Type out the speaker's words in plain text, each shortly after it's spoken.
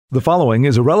The following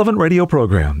is a Relevant Radio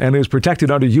program and is protected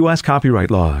under U.S.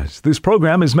 copyright laws. This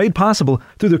program is made possible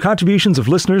through the contributions of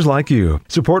listeners like you.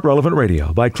 Support Relevant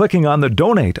Radio by clicking on the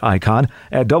donate icon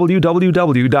at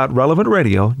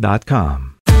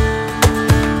www.relevantradio.com.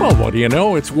 Well, what do you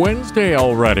know? It's Wednesday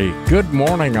already. Good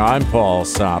morning, I'm Paul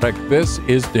Sadek. This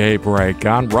is Daybreak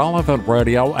on Relevant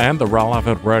Radio and the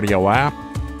Relevant Radio app.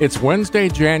 It's Wednesday,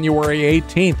 January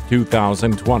 18th,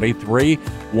 2023,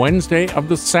 Wednesday of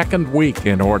the second week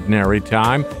in Ordinary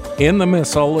Time. In the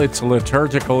Missal, it's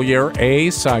liturgical year A,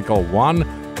 cycle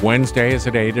 1. Wednesday is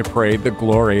a day to pray the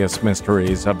glorious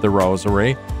mysteries of the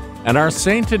Rosary. And our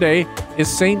saint today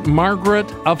is Saint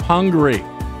Margaret of Hungary.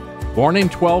 Born in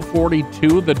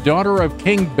 1242, the daughter of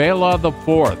King Bela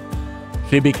IV,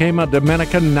 she became a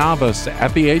Dominican novice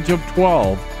at the age of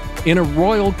 12 in a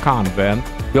royal convent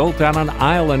built on an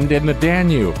island in the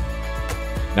Danube.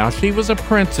 Now, she was a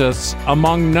princess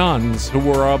among nuns who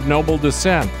were of noble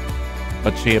descent,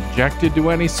 but she objected to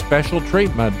any special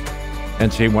treatment,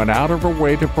 and she went out of her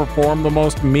way to perform the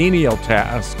most menial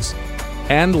tasks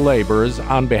and labors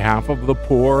on behalf of the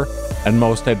poor and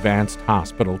most advanced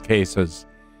hospital cases.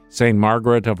 St.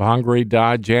 Margaret of Hungary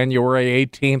died January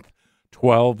 18th,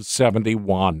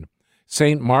 1271.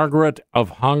 St. Margaret of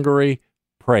Hungary,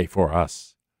 pray for us.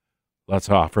 Let's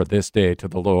offer this day to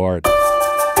the Lord.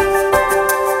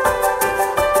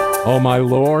 O my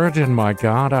Lord and my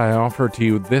God, I offer to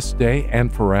you this day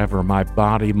and forever my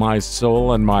body, my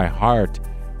soul, and my heart,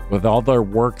 with all their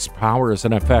works, powers,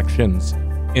 and affections,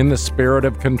 in the spirit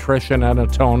of contrition and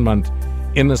atonement,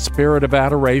 in the spirit of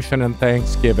adoration and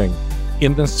thanksgiving,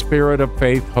 in the spirit of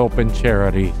faith, hope, and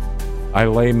charity. I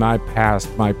lay my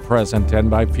past, my present, and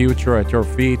my future at your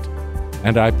feet,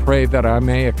 and I pray that I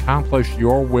may accomplish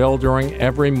your will during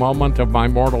every moment of my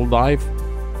mortal life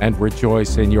and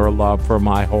rejoice in your love for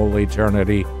my whole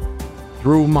eternity.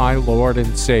 Through my Lord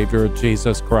and Savior,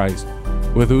 Jesus Christ,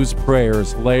 with whose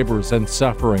prayers, labors, and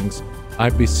sufferings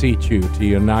I beseech you to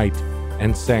unite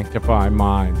and sanctify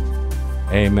mine.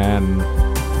 Amen.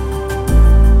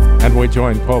 And we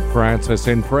join Pope Francis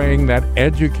in praying that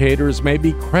educators may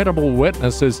be credible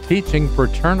witnesses teaching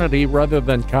fraternity rather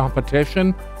than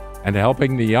competition, and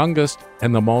helping the youngest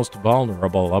and the most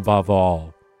vulnerable above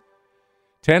all.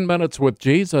 10 Minutes with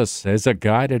Jesus is a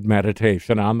guided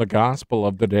meditation on the gospel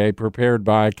of the day prepared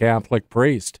by a Catholic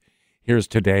priest. Here's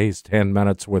today's 10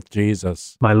 Minutes with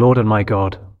Jesus. My Lord and my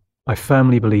God, I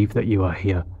firmly believe that you are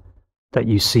here, that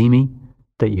you see me,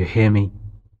 that you hear me.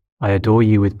 I adore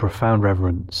you with profound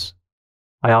reverence.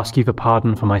 I ask you for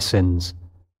pardon for my sins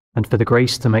and for the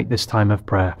grace to make this time of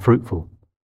prayer fruitful.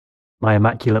 My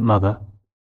Immaculate Mother,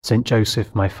 Saint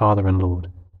Joseph, my Father and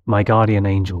Lord, my guardian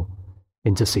angel,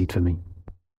 intercede for me.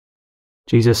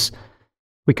 Jesus,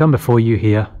 we come before you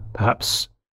here, perhaps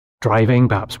driving,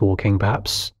 perhaps walking,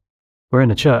 perhaps we're in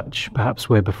a church, perhaps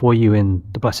we're before you in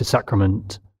the Blessed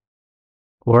Sacrament.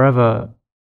 Wherever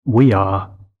we are,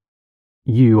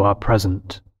 you are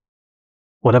present.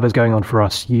 Whatever's going on for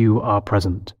us, you are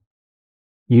present.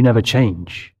 You never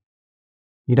change.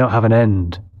 You don't have an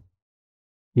end.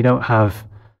 You don't have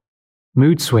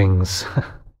mood swings.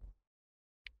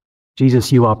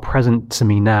 Jesus, you are present to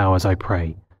me now as I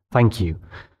pray. Thank you.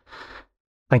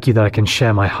 Thank you that I can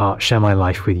share my heart, share my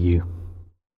life with you.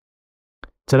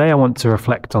 Today I want to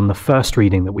reflect on the first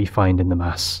reading that we find in the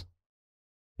Mass,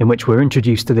 in which we're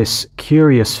introduced to this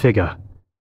curious figure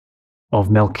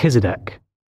of Melchizedek.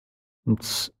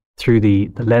 It's through the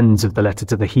lens of the letter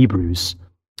to the Hebrews,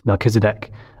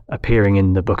 Melchizedek appearing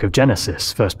in the book of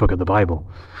Genesis, first book of the Bible.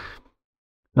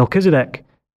 Melchizedek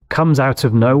comes out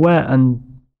of nowhere and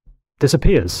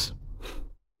disappears.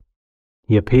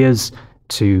 He appears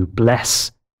to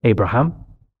bless Abraham.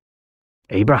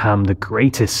 Abraham, the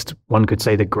greatest, one could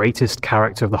say the greatest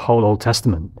character of the whole Old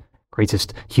Testament,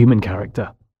 greatest human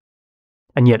character.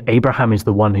 And yet Abraham is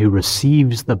the one who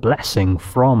receives the blessing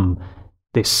from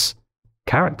this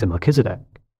character, Melchizedek,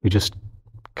 who just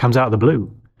comes out of the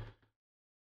blue.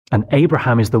 And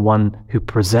Abraham is the one who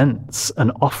presents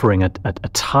an offering, a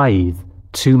tithe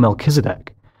to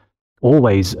Melchizedek.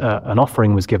 Always an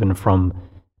offering was given from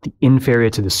the inferior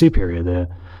to the superior.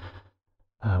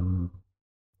 The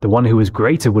one who was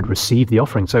greater would receive the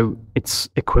offering. So it's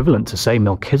equivalent to say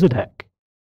Melchizedek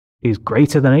is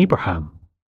greater than Abraham.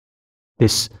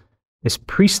 This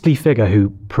priestly figure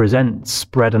who presents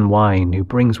bread and wine, who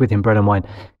brings with him bread and wine,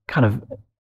 kind of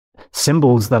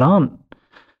symbols that aren't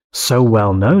so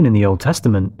well known in the Old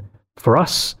Testament. For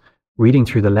us, reading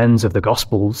through the lens of the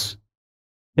Gospels,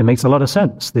 it makes a lot of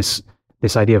sense. This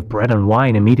idea of bread and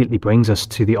wine immediately brings us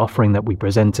to the offering that we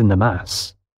present in the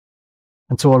Mass.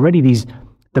 And so already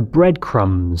the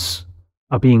breadcrumbs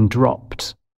are being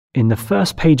dropped in the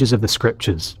first pages of the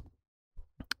scriptures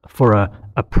for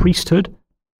a priesthood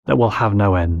that will have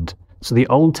no end. So the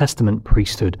Old Testament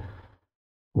priesthood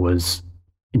was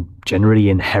generally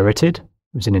inherited.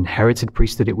 It was an inherited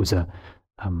priesthood. It was a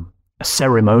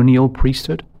ceremonial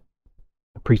priesthood,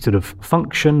 a priesthood of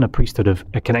function, a priesthood of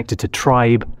connected to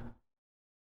tribe.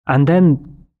 And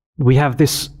then we have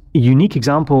this unique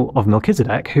example of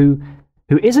Melchizedek who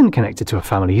isn't connected to a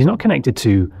family. He's not connected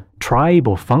to tribe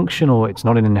or function, or it's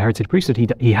not an inherited priesthood.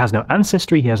 He has no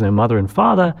ancestry. He has no mother and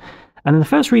father. And in the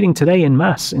first reading today in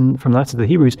Mass from the letter to the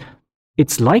Hebrews,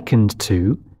 it's likened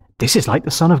to, this is like the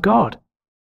Son of God.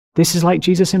 This is like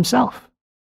Jesus himself,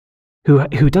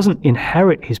 who doesn't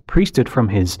inherit his priesthood from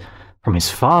his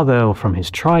father or from his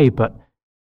tribe, but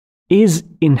is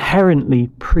inherently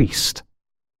priest.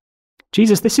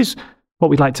 Jesus, this is what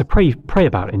we'd like to pray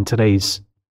about in today's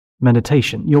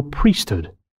meditation. Your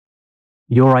priesthood,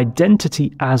 your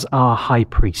identity as our high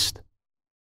priest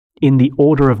in the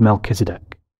order of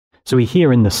Melchizedek. So we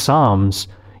hear in the Psalms,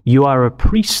 you are a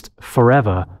priest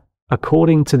forever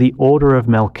according to the order of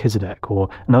Melchizedek. Or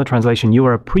another translation, you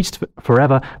are a priest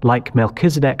forever like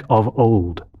Melchizedek of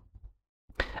old.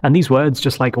 And these words,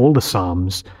 just like all the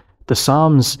Psalms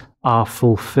are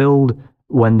fulfilled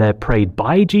when they're prayed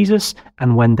by Jesus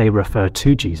and when they refer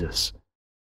to Jesus.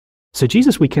 So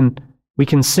Jesus, we can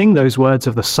sing those words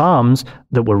of the Psalms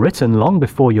that were written long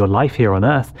before your life here on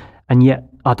earth, and yet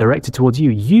are directed towards you.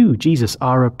 You, Jesus,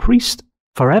 are a priest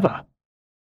forever,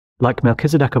 like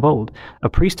Melchizedek of old, a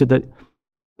priesthood that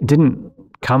didn't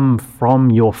come from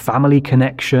your family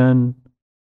connection,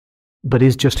 but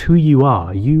is just who you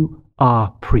are. You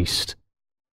are priest.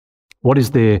 What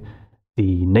is the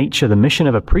nature, the mission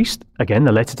of a priest? Again,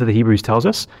 the letter to the Hebrews tells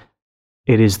us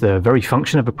it is the very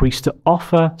function of a priest to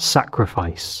offer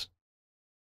sacrifice.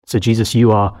 So Jesus,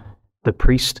 you are the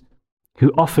priest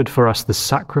who offered for us the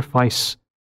sacrifice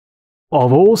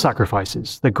of all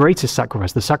sacrifices, the greatest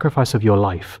sacrifice, the sacrifice of your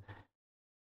life,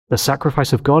 the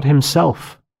sacrifice of God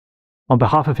himself on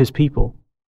behalf of his people.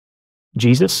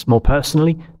 Jesus, more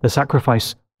personally, the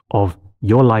sacrifice of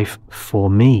your life for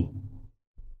me,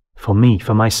 for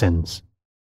my sins.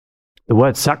 The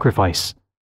word sacrifice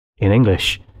in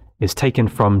English is taken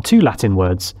from two Latin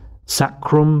words,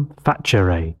 sacrum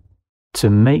facere, to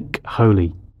make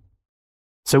holy.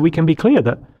 So we can be clear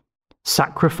that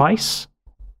sacrifice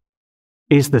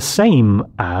is the same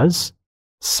as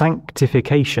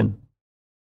sanctification.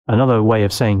 Another way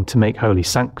of saying to make holy,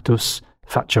 sanctus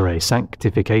facere,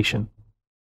 sanctification.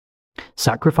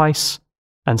 Sacrifice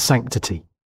and sanctity.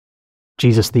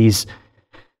 Jesus, these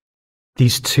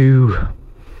two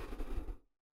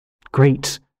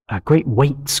great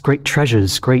weights, great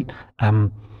treasures, great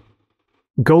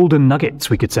golden nuggets,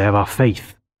 we could say, of our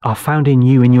faith are found in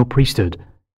you, in your priesthood.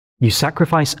 You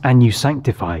sacrifice and you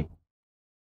sanctify.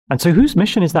 And so whose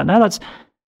mission is that now?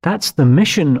 That's the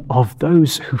mission of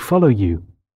those who follow you.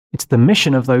 It's the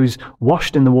mission of those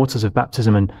washed in the waters of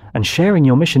baptism and sharing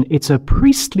your mission. It's a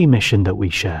priestly mission that we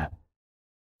share.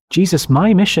 Jesus,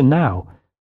 my mission now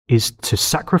is to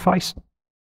sacrifice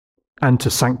and to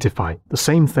sanctify, the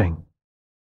same thing.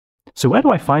 So where do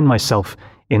I find myself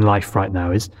in life right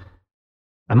now?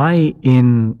 Am I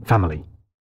in family?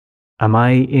 Am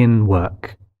I in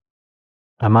work?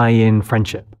 Am I in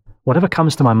friendship? Whatever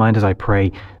comes to my mind as I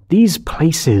pray, these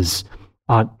places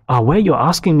are where you're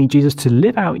asking me, Jesus, to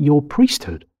live out your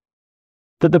priesthood.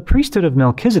 That the priesthood of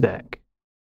Melchizedek,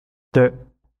 the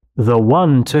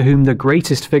one to whom the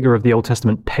greatest figure of the Old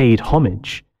Testament paid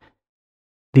homage,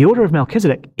 the order of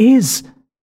Melchizedek is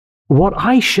what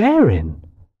I share in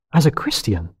as a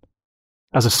Christian.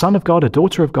 As a son of God, a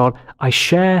daughter of God, I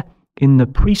share in the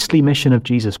priestly mission of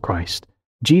Jesus Christ.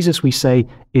 Jesus, we say,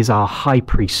 is our high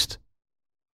priest.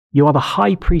 You are the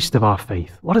high priest of our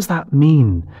faith. What does that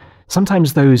mean?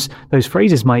 Sometimes those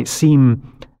phrases might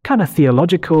seem kind of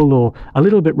theological or a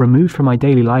little bit removed from my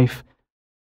daily life.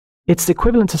 It's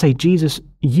equivalent to say, Jesus,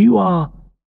 you are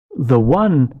the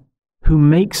one who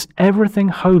makes everything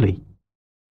holy,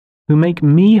 who make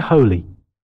me holy,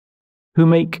 who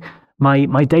make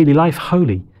my daily life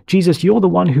holy. Jesus, you're the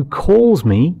one who calls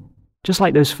me, just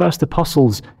like those first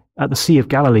apostles at the Sea of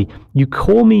Galilee. You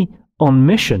call me on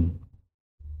mission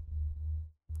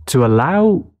to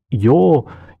allow your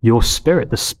Spirit,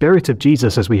 the Spirit of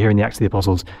Jesus, as we hear in the Acts of the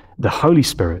Apostles, the Holy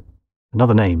Spirit,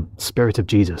 another name, Spirit of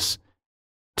Jesus,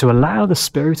 to allow the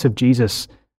Spirit of Jesus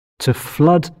to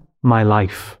flood my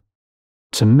life,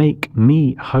 to make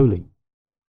me holy.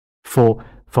 For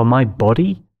my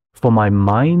body, for my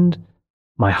mind,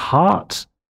 my heart,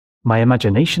 my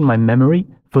imagination, my memory,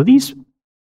 for these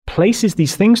places,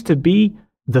 these things to be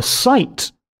the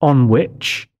site on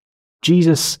which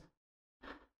Jesus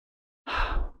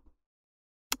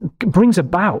brings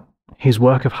about his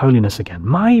work of holiness again.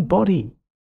 My body,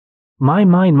 my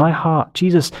mind, my heart,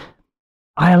 Jesus,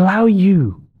 I allow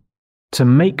you to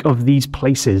make of these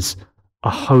places a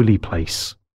holy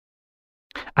place.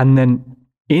 And then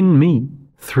in me,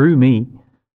 through me,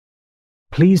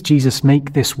 please, Jesus,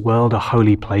 make this world a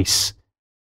holy place.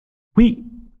 We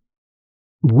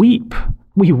weep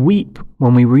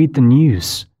when we read the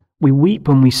news. We weep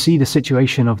when we see the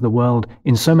situation of the world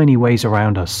in so many ways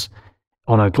around us,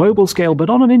 on a global scale, but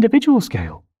on an individual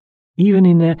scale. Even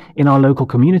in our local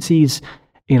communities,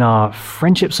 in our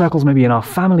friendship circles, maybe in our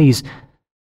families,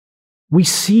 we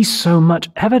see so much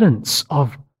evidence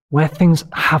of where things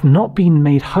have not been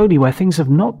made holy, where things have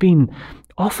not been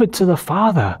offered to the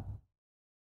Father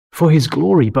for his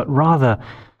glory, but rather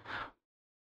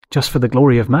just for the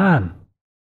glory of man.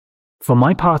 For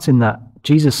my part in that,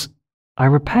 Jesus, I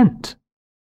repent.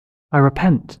 I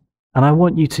repent. And I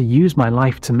want you to use my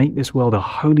life to make this world a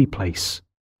holy place,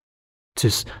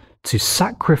 to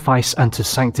sacrifice and to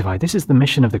sanctify. This is the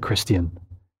mission of the Christian.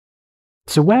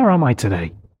 So where am I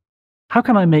today? How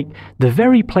can I make the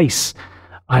very place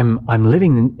I'm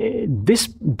living in this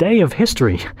day of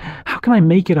history, how can I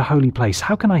make it a holy place?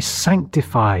 How can I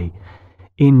sanctify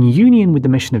in union with the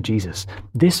mission of Jesus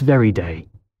this very day?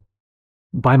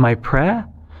 By my prayer,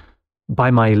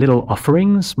 by my little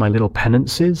offerings, my little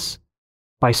penances,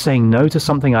 by saying no to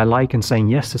something I like and saying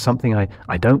yes to something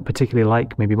I don't particularly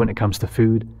like, maybe when it comes to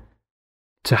food,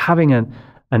 to having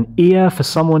an ear for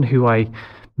someone who I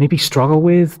maybe struggle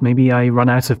with, maybe I run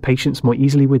out of patience more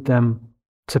easily with them,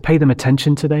 to pay them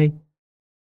attention today.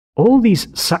 All these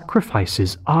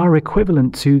sacrifices are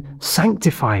equivalent to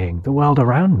sanctifying the world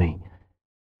around me.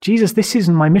 Jesus, this is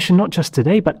my mission not just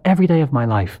today, but every day of my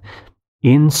life.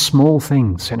 In small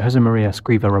things, St. Josemaria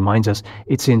Escriva reminds us,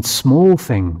 it's in small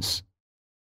things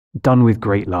done with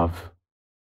great love.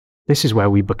 This is where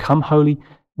we become holy,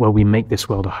 where we make this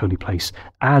world a holy place.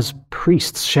 As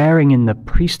priests sharing in the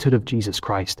priesthood of Jesus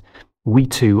Christ, we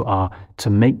too are to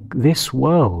make this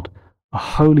world a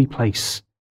holy place.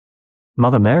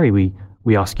 Mother Mary, we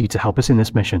ask you to help us in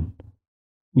this mission.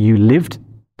 You lived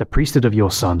the priesthood of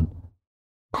your Son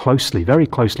closely, very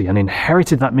closely, and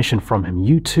inherited that mission from him.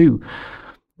 You too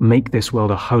make this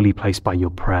world a holy place by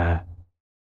your prayer,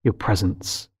 your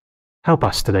presence. Help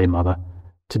us today, Mother,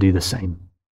 to do the same.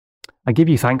 I give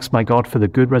you thanks, my God, for the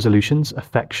good resolutions,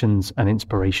 affections, and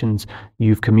inspirations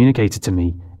you've communicated to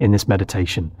me in this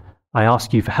meditation. I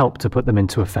ask you for help to put them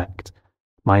into effect.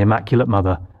 My Immaculate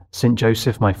Mother, St.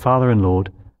 Joseph, my Father and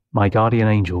Lord, my guardian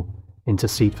angel,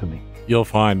 intercede for me. You'll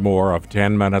find more of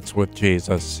 10 Minutes with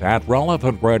Jesus at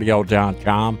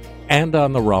relevantradio.com and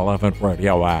on the Relevant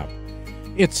Radio app.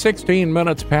 It's 16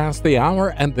 minutes past the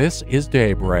hour, and this is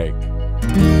Daybreak.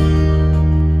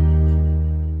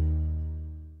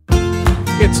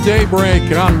 It's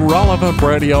Daybreak on Relevant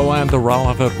Radio and the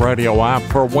Relevant Radio app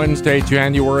for Wednesday,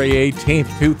 January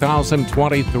 18th,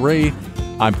 2023.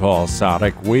 I'm Paul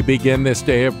Sadek. We begin this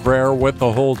day of prayer with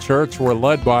the whole church. We're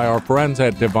led by our friends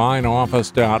at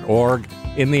divineoffice.org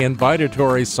in the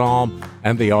invitatory psalm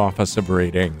and the office of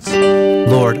readings.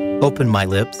 Lord, open my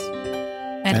lips,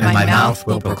 and my mouth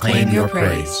will proclaim your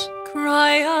praise.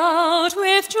 Cry out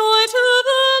with joy to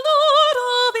the Lord,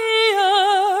 all the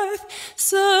earth.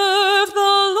 Serve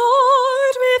the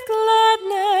Lord with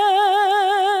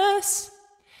gladness.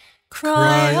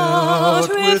 Cry out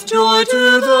with joy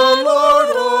to the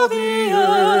Lord, all the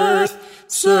earth.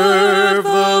 Serve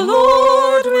the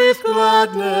Lord with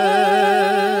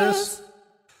gladness.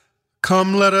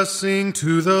 Come, let us sing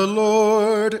to the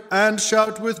Lord, and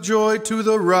shout with joy to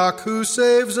the rock who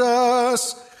saves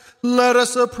us. Let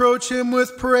us approach him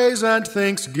with praise and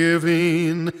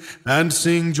thanksgiving, and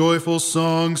sing joyful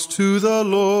songs to the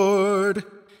Lord.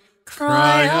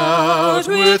 Cry out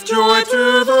with joy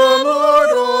to the Lord,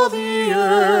 all the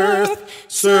earth.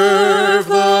 Serve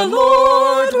the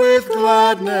Lord with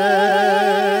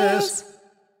gladness.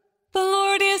 The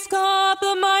Lord is God,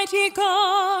 the mighty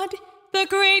God, the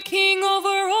great King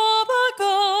over all the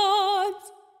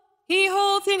gods. He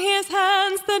holds in his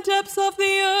hands the depths of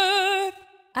the earth,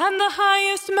 and the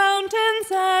highest mountains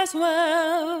as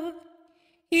well.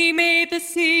 He made the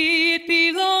sea, it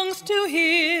belongs to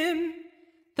him.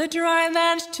 The dry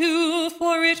land too,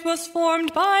 for it was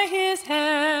formed by his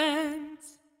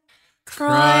hands.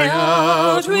 Cry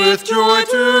out with joy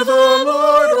to the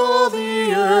Lord, all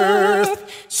the earth.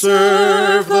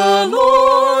 Serve the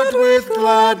Lord with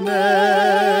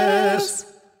gladness.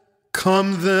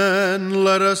 Come then,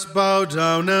 let us bow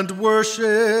down and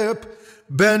worship,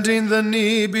 bending the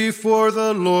knee before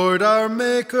the Lord our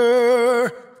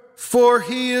Maker. For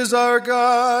he is our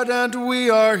God, and we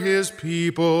are his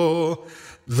people,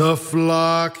 the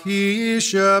flock he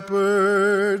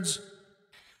shepherds.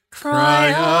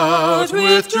 Cry out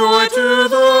with joy to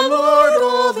the Lord,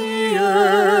 all the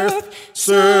earth.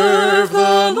 Serve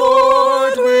the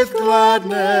Lord with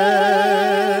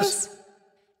gladness.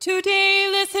 Today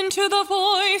listen to the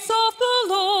voice of the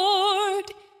Lord.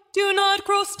 Do not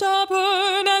grow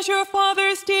stubborn as your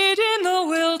fathers did in the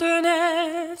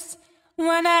wilderness,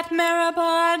 when at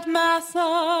Meribah and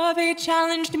Massah they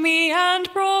challenged me and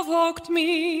provoked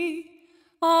me,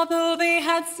 although they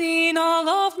had seen all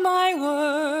of my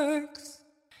works.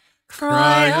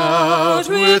 Cry out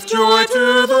with joy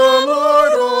to the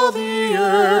Lord, all the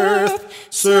earth.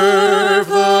 Serve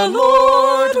the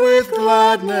Lord with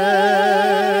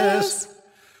gladness.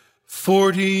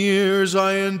 40 years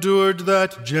I endured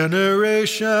that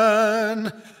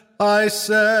generation. I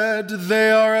said,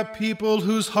 they are a people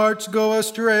whose hearts go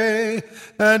astray,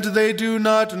 and they do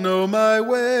not know my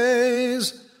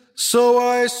ways. So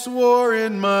I swore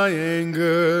in my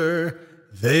anger,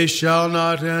 they shall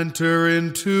not enter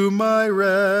into my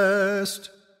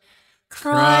rest.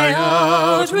 Cry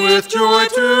out with joy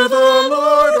to the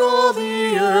Lord, all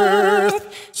the earth.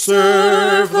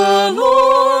 Serve the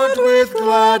Lord with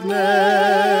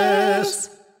gladness.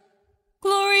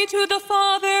 Glory to the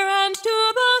Father, and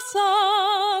to the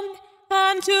Son,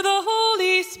 and to the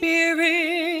Holy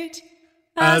Spirit,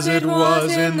 as it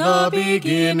was in the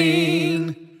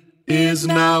beginning, is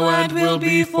now, and will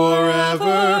be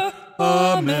forever.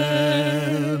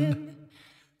 Amen.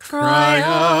 Cry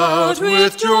out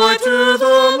with joy to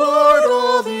the Lord,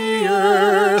 all the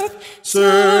earth.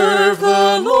 Serve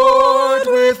the Lord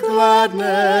with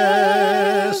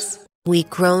gladness. We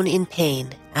groan in pain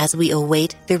as we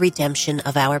await the redemption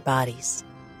of our bodies.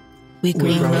 We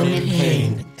groan in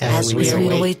pain as we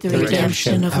await the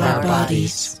redemption of our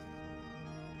bodies.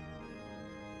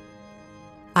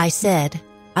 I said,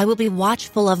 I will be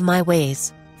watchful of my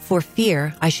ways, for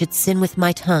fear I should sin with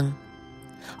my tongue.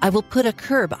 I will put a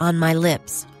curb on my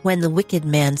lips when the wicked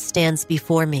man stands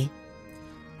before me.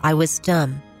 I was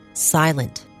dumb,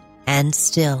 silent, and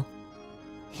still.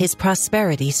 His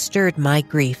prosperity stirred my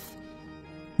grief.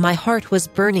 My heart was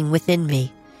burning within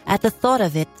me. At the thought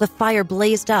of it, the fire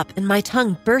blazed up, and my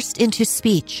tongue burst into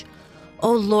speech.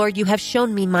 O Lord, you have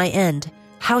shown me my end.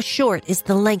 How short is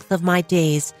the length of my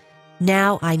days.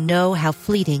 Now I know how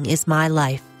fleeting is my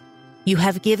life. You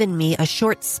have given me a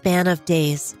short span of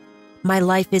days. My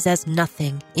life is as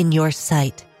nothing in your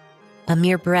sight. A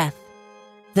mere breath,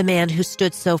 the man who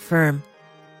stood so firm.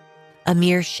 A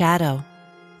mere shadow,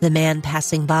 the man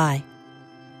passing by.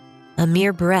 A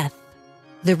mere breath,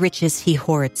 the riches he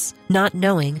hoards, not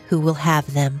knowing who will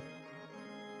have them.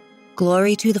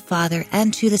 Glory to the Father,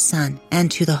 and to the Son, and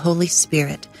to the Holy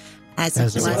Spirit, as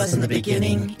it was in the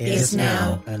beginning, is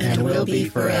now, and will be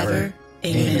forever.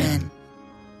 Amen.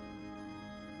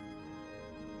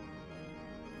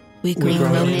 We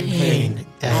groan in pain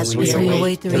as we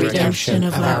await the redemption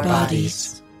of our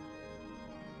bodies.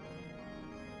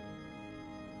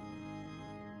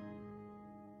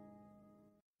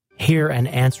 Hear and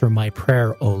answer my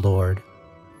prayer, O Lord.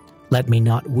 Let me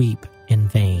not weep in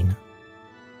vain.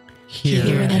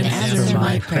 Hear and answer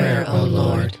my prayer, O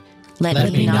Lord.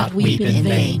 Let me not weep in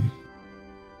vain.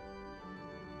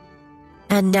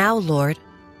 And now, Lord,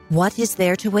 what is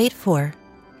there to wait for?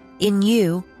 In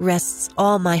you rests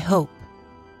all my hope.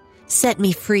 Set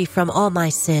me free from all my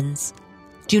sins.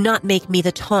 Do not make me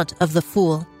the taunt of the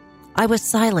fool. I was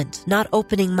silent, not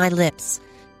opening my lips,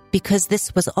 because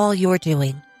this was all your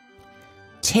doing.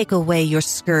 Take away your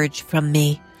scourge from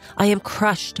me. I am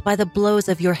crushed by the blows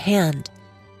of your hand.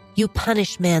 You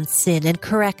punish man's sin and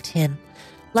correct him.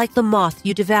 Like the moth,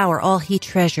 you devour all he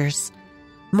treasures.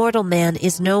 Mortal man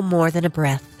is no more than a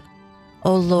breath.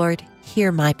 O Lord,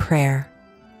 hear my prayer.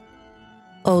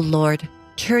 O Lord,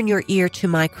 turn your ear to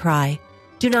my cry.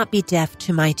 Do not be deaf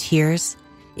to my tears.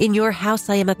 In your house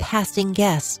I am a passing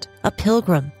guest, a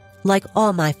pilgrim, like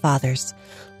all my fathers.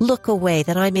 Look away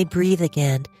that I may breathe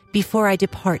again, before I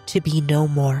depart to be no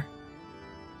more.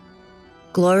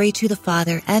 Glory to the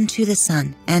Father, and to the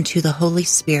Son, and to the Holy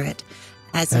Spirit,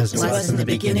 as it was in the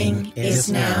beginning,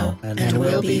 is now, and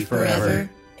will be forever.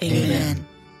 Amen.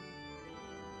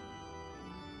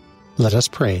 Let us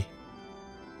pray.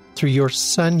 Through your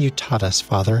Son you taught us,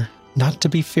 Father, not to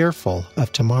be fearful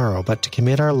of tomorrow, but to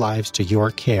commit our lives to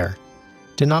your care.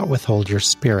 Do not withhold your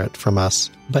Spirit from us,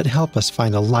 but help us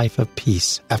find a life of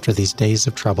peace after these days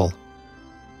of trouble.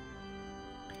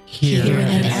 Hear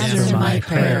and answer my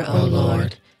prayer, O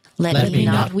Lord. Let me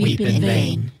not weep in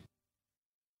vain.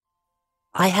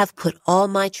 I have put all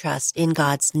my trust in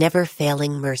God's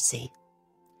never-failing mercy.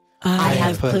 I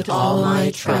have put all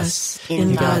my trust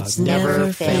in God's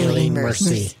never-failing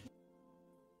mercy.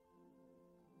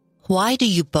 Why do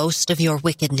you boast of your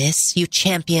wickedness, you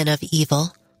champion of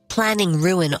evil, planning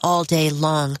ruin all day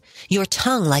long, your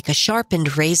tongue like a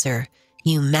sharpened razor,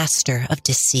 you master of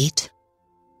deceit?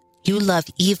 You love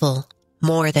evil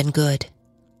more than good,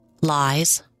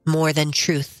 lies more than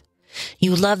truth.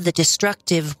 You love the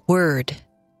destructive word,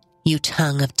 you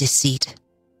tongue of deceit.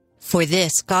 For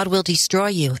this God will destroy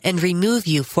you and remove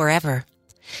you forever.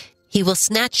 He will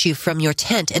snatch you from your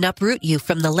tent and uproot you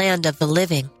from the land of the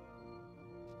living.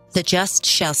 The just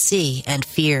shall see and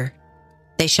fear.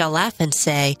 They shall laugh and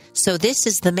say, "So this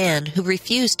is the man who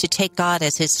refused to take God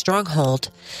as his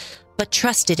stronghold, but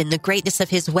trusted in the greatness of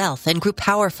his wealth and grew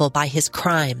powerful by his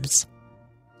crimes."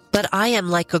 But I am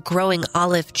like a growing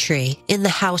olive tree in the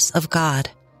house of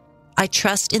God. I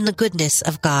trust in the goodness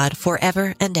of God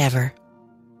forever and ever.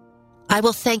 I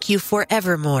will thank you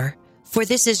forevermore, for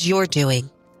this is your doing.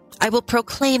 I will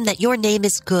proclaim that your name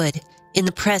is good in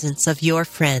the presence of your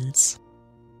friends.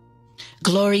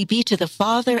 Glory be to the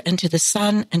Father, and to the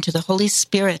Son, and to the Holy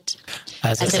Spirit.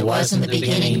 As it was in the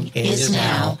beginning, is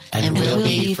now, and will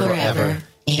be forever.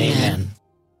 Amen.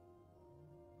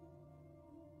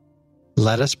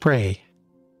 Let us pray.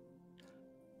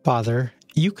 Father,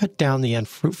 you cut down the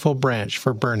unfruitful branch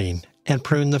for burning, and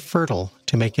prune the fertile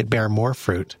to make it bear more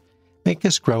fruit. Make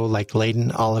us grow like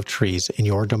laden olive trees in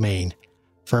your domain,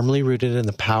 firmly rooted in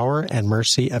the power and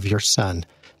mercy of your Son,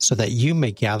 so that you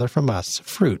may gather from us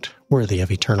fruit worthy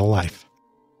of eternal life.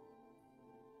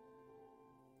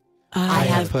 I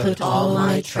have put all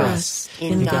my trust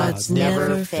in God's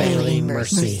never-failing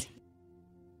mercy.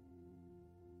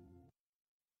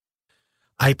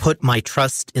 I put my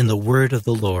trust in the word of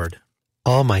the Lord.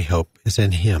 All my hope is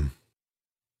in him.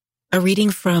 A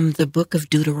reading from the book of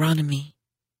Deuteronomy.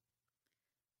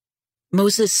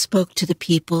 Moses spoke to the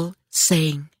people,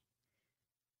 saying,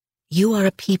 "You are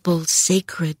a people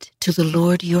sacred to the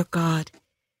Lord your God.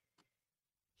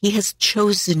 He has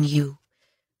chosen you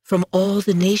from all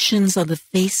the nations on the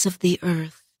face of the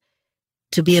earth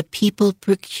to be a people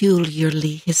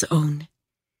peculiarly his own.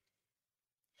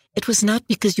 It was not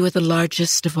because you are the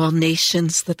largest of all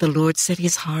nations that the Lord set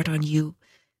his heart on you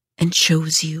and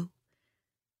chose you,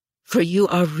 for you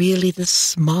are really the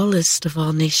smallest of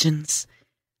all nations.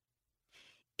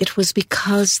 It was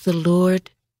because the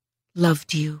Lord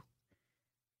loved you,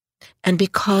 and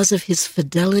because of his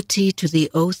fidelity to the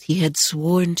oath he had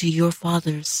sworn to your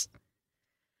fathers,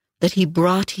 that he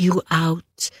brought you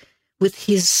out with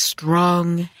his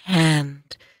strong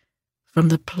hand from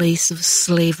the place of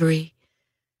slavery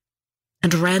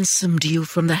and ransomed you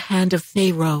from the hand of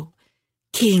Pharaoh,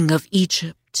 king of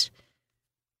Egypt.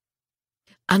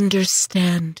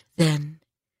 Understand, then,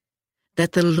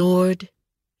 that the Lord,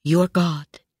 your God,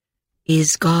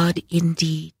 is God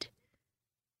indeed,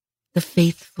 the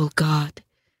faithful God,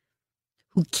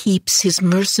 who keeps his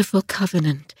merciful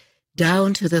covenant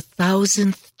down to the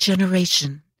 1,000th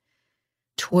generation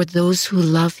toward those who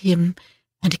love him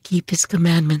and keep his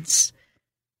commandments,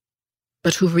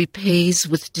 but who repays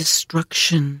with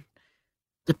destruction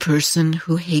the person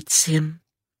who hates him.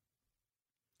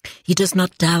 He does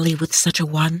not dally with such a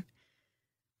one,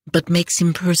 but makes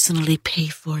him personally pay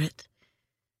for it.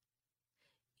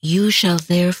 You shall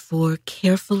therefore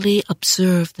carefully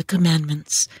observe the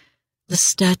commandments, the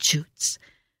statutes,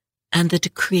 and the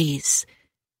decrees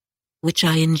which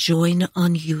I enjoin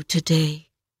on you today.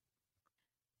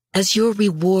 As your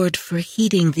reward for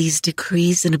heeding these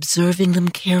decrees and observing them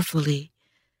carefully,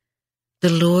 the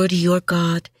Lord your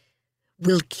God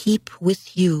will keep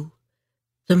with you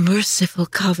the merciful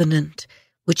covenant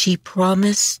which he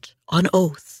promised on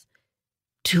oath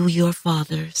to your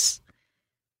fathers.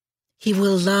 He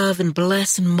will love and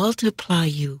bless and multiply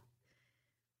you.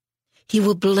 He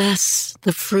will bless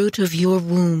the fruit of your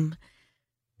womb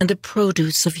and the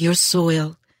produce of your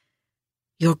soil,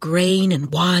 your grain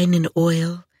and wine and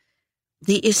oil,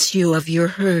 the issue of your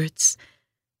herds,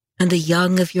 and the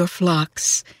young of your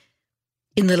flocks,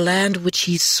 in the land which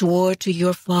he swore to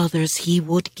your fathers he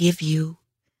would give you.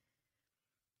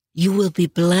 You will be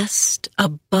blessed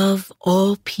above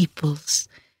all peoples.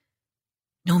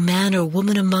 No man or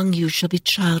woman among you shall be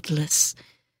childless,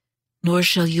 nor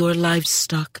shall your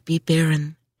livestock be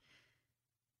barren.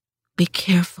 Be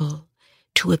careful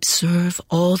to observe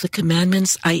all the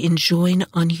commandments I enjoin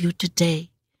on you today,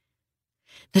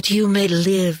 that you may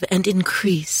live and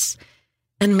increase,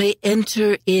 and may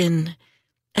enter in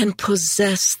and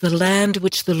possess the land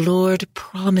which the Lord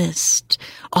promised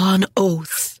on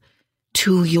oath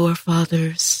to your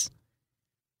fathers.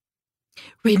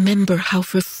 Remember how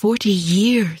for 40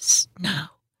 years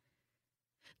now,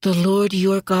 the Lord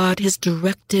your God has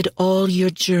directed all your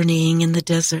journeying in the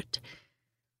desert,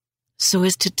 so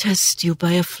as to test you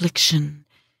by affliction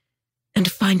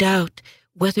and find out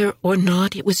whether or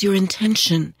not it was your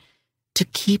intention to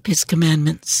keep his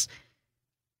commandments.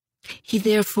 He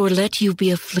therefore let you be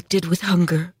afflicted with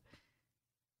hunger,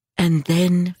 and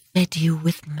then fed you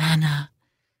with manna,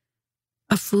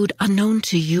 a food unknown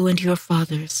to you and your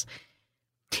fathers,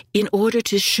 in order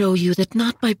to show you that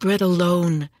not by bread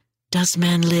alone does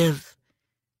man live,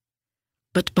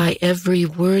 but by every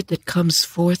word that comes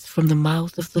forth from the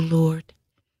mouth of the Lord.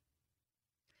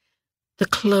 The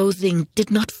clothing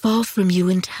did not fall from you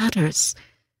in tatters,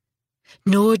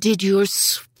 nor did your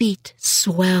feet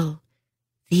swell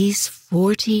these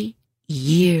 40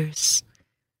 years.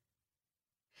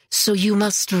 So you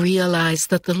must realize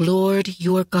that the Lord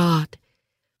your God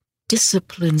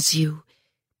disciplines you,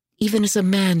 even as a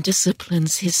man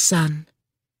disciplines his son.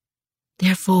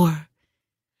 Therefore,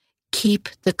 keep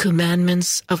the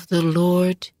commandments of the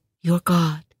Lord your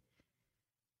God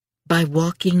by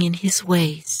walking in his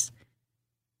ways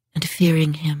and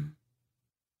fearing him.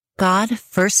 God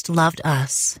first loved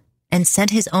us and sent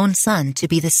his own Son to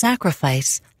be the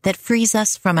sacrifice that frees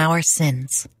us from our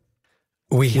sins.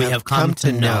 We have come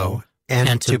to know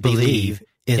and to believe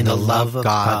in the love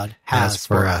God has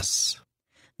for us.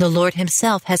 The Lord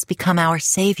himself has become our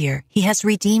Savior. He has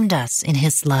redeemed us in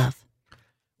his love.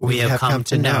 We have come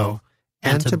to know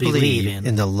and to believe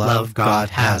in the love God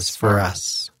has for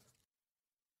us.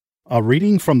 A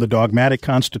reading from the Dogmatic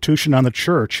Constitution on the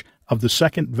Church of the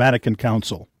Second Vatican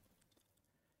Council.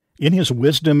 In his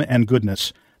wisdom and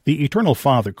goodness, the Eternal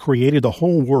Father created the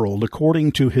whole world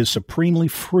according to his supremely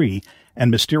free and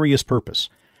mysterious purpose,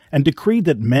 and decreed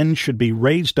that men should be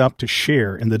raised up to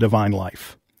share in the divine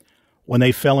life. When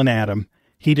they fell in Adam,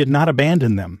 he did not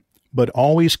abandon them, but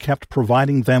always kept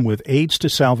providing them with aids to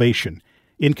salvation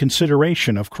in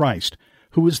consideration of Christ,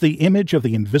 who is the image of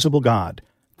the invisible God,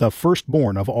 the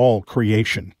firstborn of all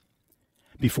creation.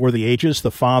 Before the ages, the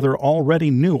Father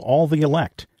already knew all the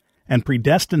elect, and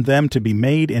predestined them to be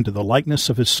made into the likeness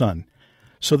of his Son,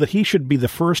 so that he should be the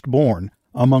firstborn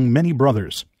among many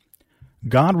brothers.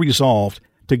 God resolved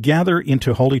to gather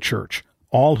into Holy Church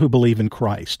all who believe in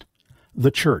Christ.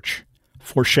 The Church,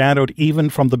 foreshadowed even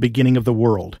from the beginning of the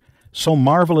world, so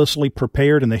marvelously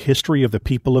prepared in the history of the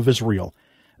people of Israel,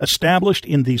 established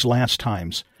in these last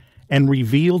times, and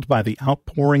revealed by the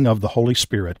outpouring of the Holy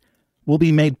Spirit, will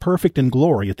be made perfect in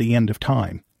glory at the end of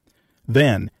time.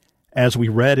 Then, as we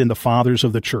read in the Fathers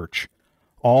of the Church,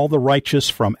 all the righteous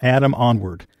from Adam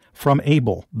onward, from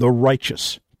Abel the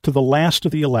righteous to the last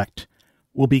of the elect,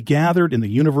 will be gathered in the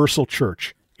universal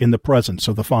Church in the presence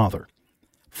of the Father.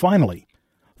 Finally,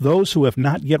 those who have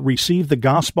not yet received the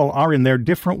gospel are in their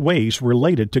different ways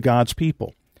related to God's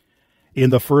people. In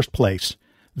the first place,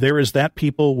 there is that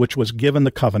people which was given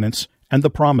the covenants and the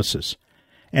promises,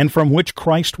 and from which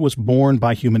Christ was born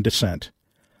by human descent,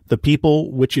 the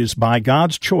people which is by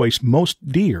God's choice most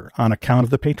dear on account of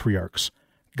the patriarchs.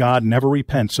 God never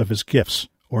repents of his gifts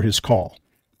or his call.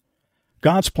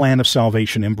 God's plan of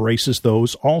salvation embraces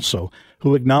those also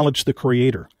who acknowledge the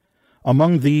Creator.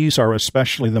 Among these are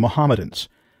especially the Mohammedans.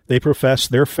 They profess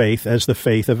their faith as the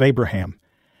faith of Abraham,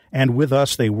 and with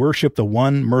us they worship the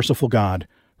one merciful God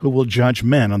who will judge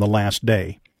men on the last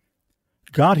day.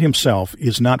 God himself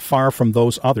is not far from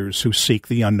those others who seek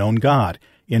the unknown God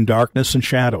in darkness and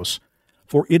shadows,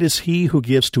 for it is he who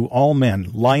gives to all men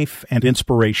life and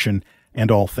inspiration and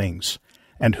all things,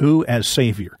 and who, as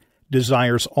Savior,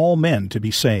 desires all men to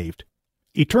be saved.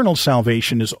 Eternal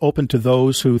salvation is open to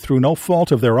those who, through no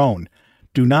fault of their own,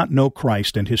 do not know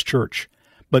Christ and his church,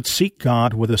 but seek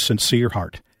God with a sincere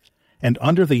heart, and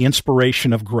under the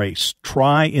inspiration of grace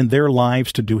try in their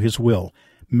lives to do his will,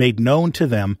 made known to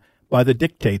them by the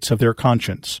dictates of their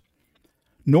conscience.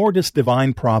 Nor does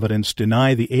divine providence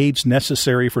deny the aids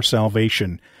necessary for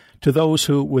salvation to those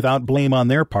who, without blame on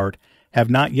their part, have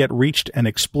not yet reached an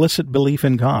explicit belief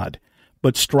in God,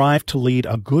 but strive to lead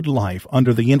a good life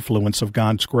under the influence of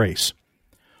God's grace.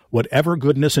 Whatever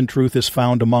goodness and truth is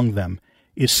found among them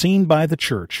is seen by the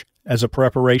Church as a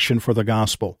preparation for the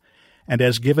gospel, and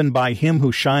as given by him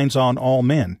who shines on all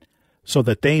men, so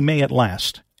that they may at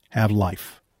last have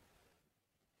life.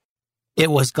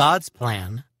 It was God's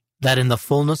plan that in the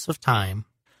fullness of time,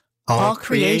 all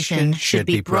creation should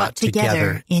be brought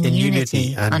together in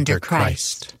unity under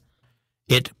Christ.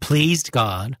 It pleased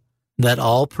God that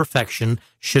all perfection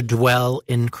should dwell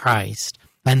in Christ,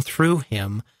 and through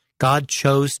him God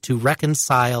chose to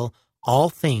reconcile all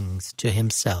things to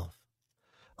himself.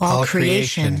 All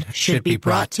creation should be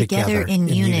brought together in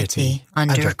unity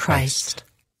under Christ.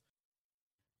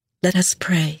 Let us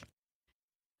pray.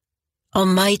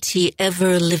 Almighty,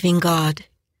 ever-living God,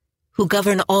 who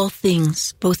govern all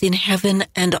things, both in heaven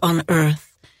and on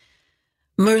earth,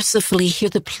 mercifully hear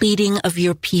the pleading of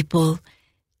your people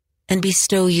and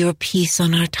bestow your peace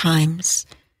on our times.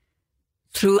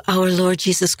 Through our Lord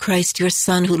Jesus Christ, your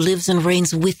Son, who lives and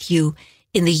reigns with you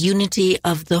in the unity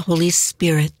of the Holy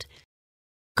Spirit,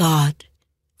 God,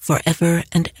 forever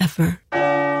and ever.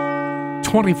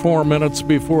 24 minutes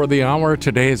before the hour,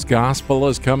 today's gospel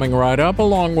is coming right up,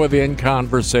 along with In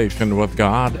Conversation with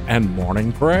God and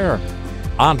morning prayer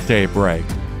on Daybreak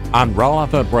on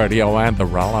Relevant Radio and the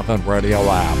Relevant Radio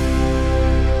app.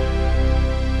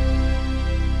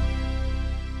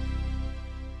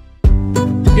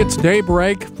 It's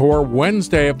Daybreak for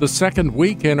Wednesday of the second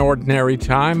week in Ordinary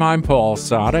Time. I'm Paul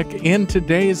Sadek. In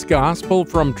today's Gospel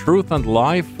from Truth and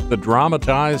Life, the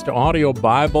dramatized audio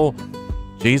Bible,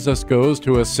 Jesus goes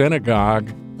to a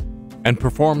synagogue and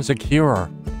performs a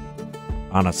cure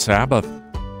on a Sabbath.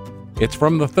 It's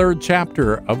from the 3rd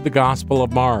chapter of the Gospel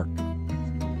of Mark.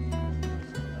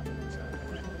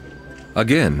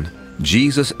 Again,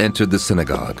 Jesus entered the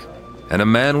synagogue, and a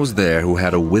man was there who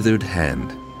had a withered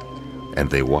hand. And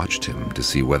they watched him to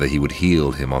see whether he would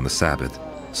heal him on the Sabbath,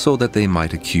 so that they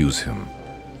might accuse him.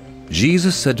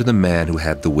 Jesus said to the man who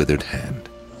had the withered hand,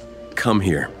 "Come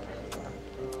here.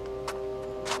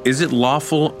 Is it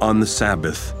lawful on the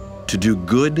Sabbath to do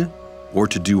good or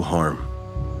to do harm,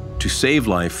 to save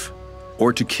life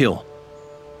or to kill?"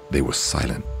 They were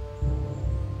silent.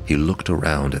 He looked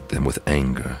around at them with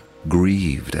anger,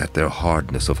 grieved at their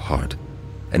hardness of heart,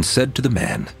 and said to the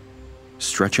man,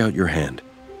 "Stretch out your hand."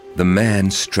 The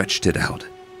man stretched it out,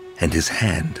 and his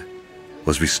hand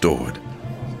was restored.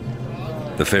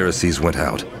 The Pharisees went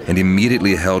out and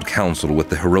immediately held counsel with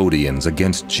the Herodians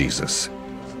against Jesus,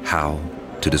 how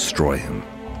to destroy him.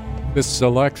 This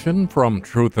selection from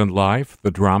Truth and Life,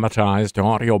 the dramatized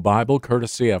audio Bible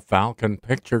courtesy of Falcon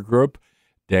Picture Group.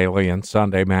 Daily and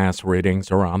Sunday Mass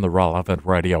readings are on the Relevant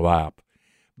Radio app.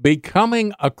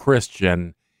 Becoming a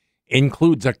Christian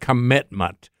includes a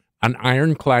commitment, an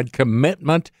ironclad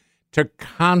commitment to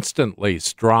constantly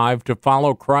strive to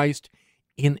follow Christ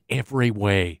in every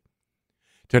way.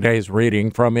 Today's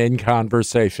reading from In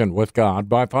Conversation with God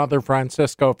by Father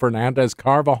Francisco Fernandez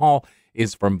Carvajal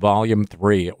is from Volume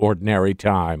 3, Ordinary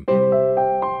Time.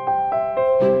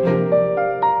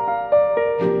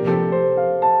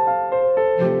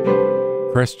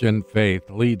 Christian faith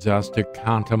leads us to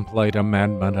contemplate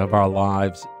amendment of our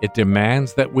lives. It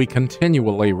demands that we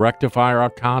continually rectify our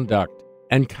conduct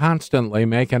and constantly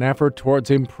make an effort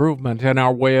towards improvement in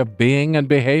our way of being and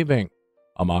behaving.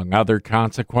 Among other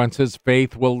consequences,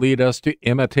 faith will lead us to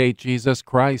imitate Jesus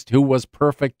Christ, who was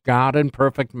perfect God and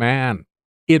perfect man.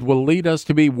 It will lead us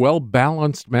to be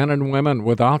well-balanced men and women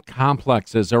without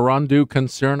complexes or undue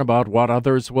concern about what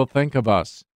others will think of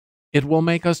us. It will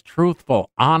make us truthful,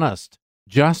 honest,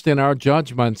 just in our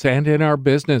judgments and in our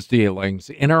business dealings,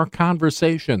 in our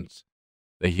conversations.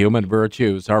 The human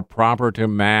virtues are proper to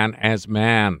man as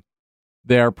man.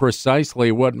 They are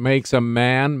precisely what makes a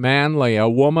man manly, a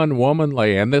woman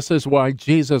womanly, and this is why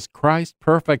Jesus Christ,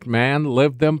 perfect man,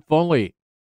 lived them fully.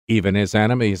 Even his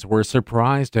enemies were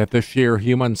surprised at the sheer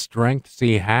human strength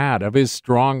he had, of his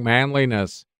strong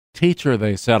manliness. "Teacher,"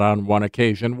 they said on one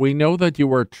occasion, "we know that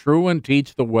you are true and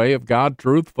teach the way of God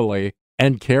truthfully,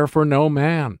 and care for no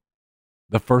man."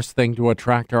 The first thing to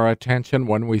attract our attention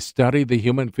when we study the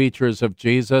human features of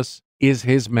Jesus is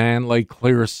his manly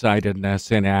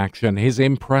clear-sightedness in action, his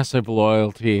impressive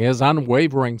loyalty, his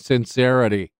unwavering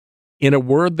sincerity. In a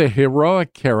word, the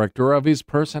heroic character of his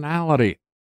personality.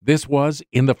 This was,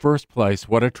 in the first place,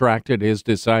 what attracted his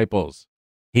disciples.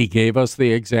 He gave us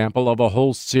the example of a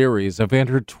whole series of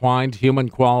intertwined human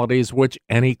qualities which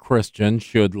any Christian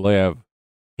should live.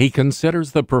 He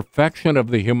considers the perfection of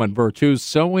the human virtues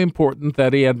so important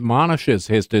that he admonishes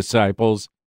his disciples,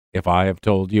 "If I have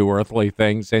told you earthly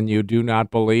things and you do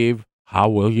not believe, how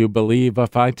will you believe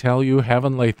if I tell you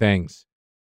heavenly things?"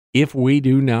 If we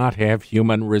do not have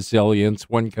human resilience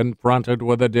when confronted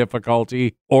with a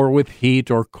difficulty, or with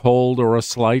heat or cold or a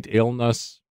slight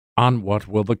illness, on what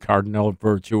will the cardinal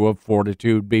virtue of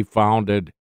fortitude be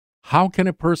founded? How can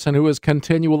a person who is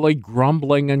continually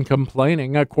grumbling and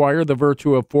complaining acquire the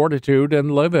virtue of fortitude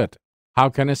and live it? How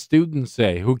can a student,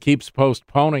 say, who keeps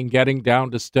postponing getting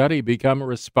down to study become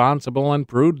responsible and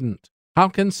prudent? How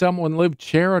can someone live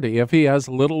charity if he has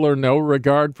little or no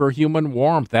regard for human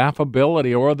warmth,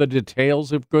 affability, or the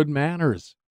details of good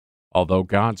manners? Although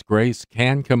God's grace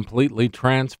can completely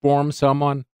transform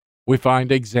someone, We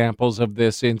find examples of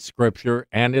this in Scripture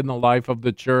and in the life of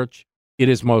the church. It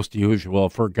is most usual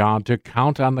for God to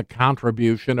count on the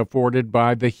contribution afforded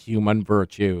by the human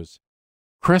virtues.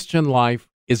 Christian life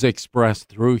is expressed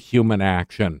through human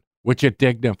action, which it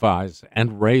dignifies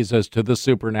and raises to the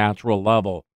supernatural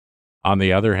level. On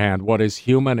the other hand, what is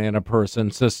human in a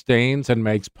person sustains and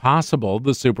makes possible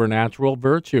the supernatural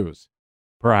virtues.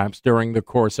 Perhaps during the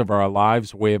course of our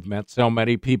lives we have met so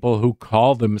many people who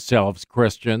call themselves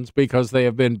Christians because they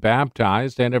have been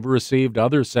baptized and have received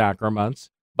other sacraments,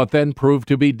 but then prove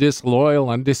to be disloyal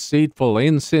and deceitful,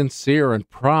 insincere and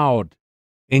proud,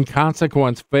 in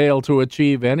consequence fail to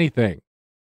achieve anything.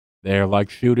 They are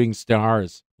like shooting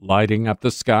stars, lighting up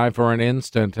the sky for an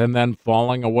instant and then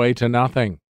falling away to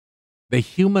nothing. The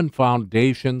human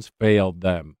foundations failed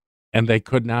them, and they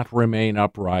could not remain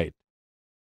upright.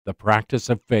 The practice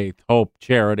of faith, hope,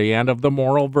 charity, and of the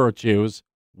moral virtues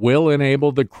will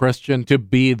enable the Christian to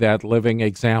be that living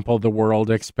example the world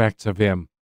expects of him.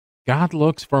 God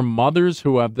looks for mothers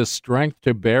who have the strength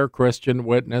to bear Christian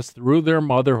witness through their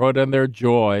motherhood and their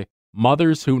joy,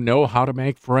 mothers who know how to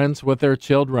make friends with their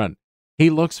children.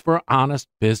 He looks for honest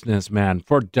businessmen,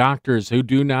 for doctors who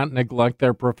do not neglect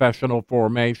their professional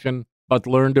formation, but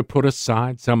learn to put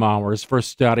aside some hours for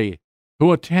study,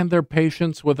 who attend their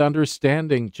patients with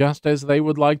understanding, just as they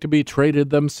would like to be treated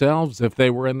themselves if they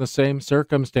were in the same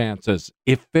circumstances,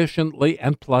 efficiently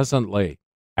and pleasantly.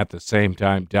 At the same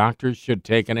time, doctors should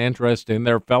take an interest in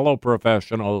their fellow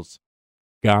professionals.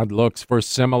 God looks for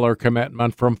similar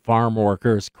commitment from farm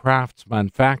workers, craftsmen,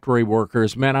 factory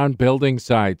workers, men on building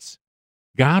sites.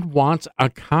 God wants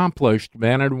accomplished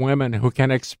men and women who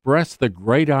can express the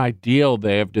great ideal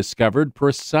they have discovered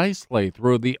precisely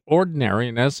through the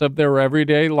ordinariness of their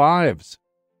everyday lives.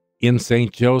 In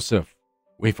St. Joseph,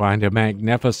 we find a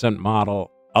magnificent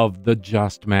model of the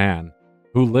just man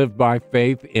who lived by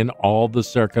faith in all the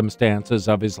circumstances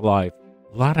of his life.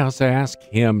 Let us ask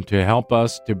him to help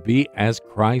us to be as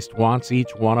Christ wants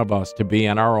each one of us to be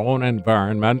in our own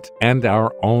environment and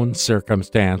our own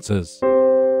circumstances.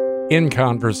 In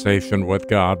Conversation with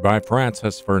God by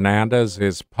Francis Fernandez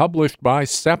is published by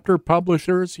Scepter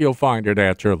Publishers. You'll find it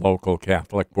at your local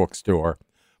Catholic bookstore.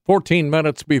 14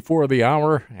 minutes before the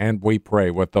hour, and we pray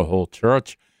with the whole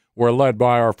church. We're led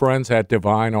by our friends at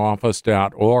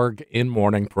divineoffice.org in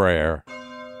morning prayer.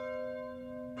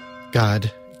 God,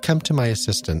 come to my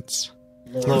assistance.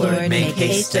 Lord, make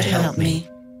haste to help me.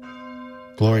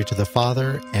 Glory to the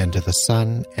Father, and to the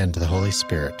Son, and to the Holy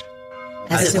Spirit.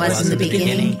 As it was in the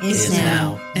beginning, is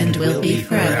now, and will be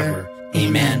forever.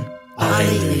 Amen.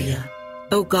 Alleluia.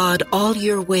 O God, all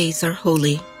your ways are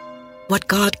holy. What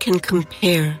God can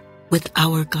compare with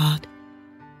our God?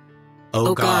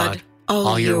 O God,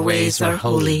 all your ways are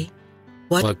holy.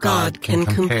 What God can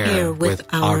compare with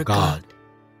our God?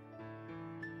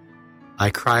 I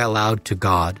cry aloud to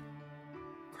God.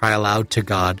 Cry aloud to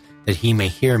God that he may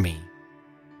hear me.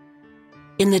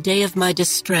 In the day of my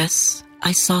distress,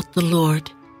 I sought the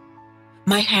Lord.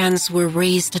 My hands were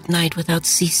raised at night without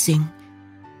ceasing.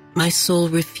 My soul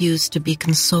refused to be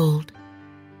consoled.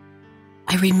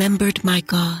 I remembered my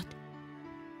God,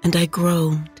 and I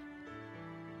groaned.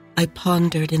 I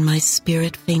pondered, and my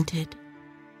spirit fainted.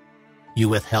 You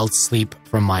withheld sleep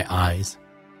from my eyes.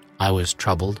 I was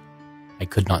troubled. I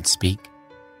could not speak.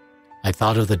 I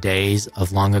thought of the days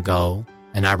of long ago,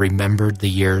 and I remembered the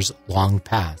years long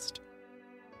past.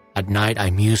 At night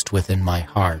I mused within my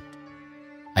heart.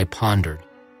 I pondered,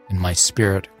 and my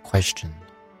spirit questioned.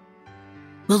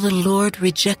 Will the Lord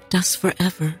reject us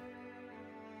forever?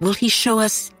 Will he show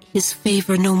us his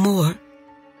favor no more?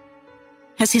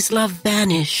 Has his love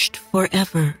vanished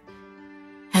forever?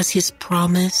 Has his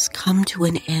promise come to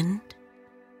an end?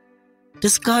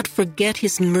 Does God forget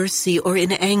his mercy, or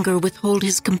in anger withhold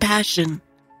his compassion?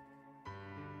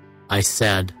 I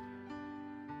said,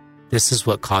 this is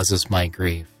what causes my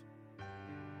grief,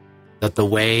 that the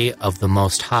way of the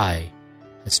Most High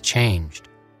has changed.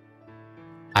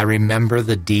 I remember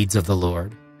the deeds of the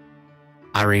Lord.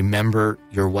 I remember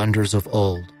your wonders of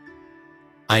old.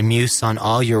 I muse on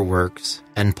all your works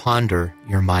and ponder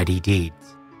your mighty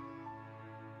deeds.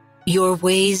 Your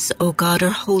ways, O God, are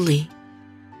holy.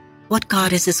 What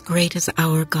God is as great as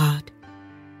our God?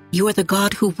 You are the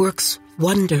God who works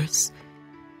wonders.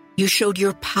 You showed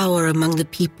your power among the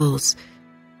peoples.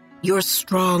 Your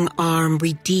strong arm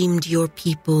redeemed your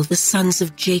people, the sons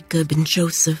of Jacob and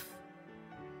Joseph.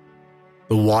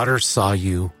 The waters saw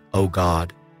you, O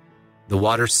God. The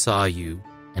waters saw you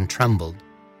and trembled.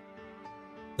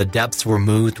 The depths were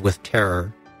moved with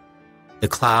terror. The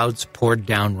clouds poured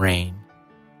down rain.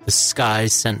 The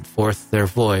skies sent forth their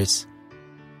voice.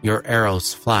 Your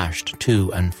arrows flashed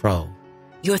to and fro.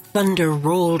 Your thunder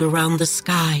rolled around the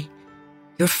sky.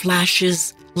 Your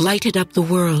flashes lighted up the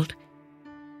world.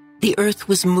 The earth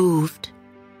was moved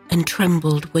and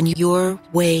trembled when your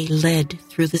way led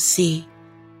through the sea,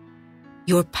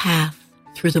 your path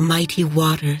through the mighty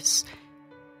waters,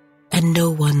 and no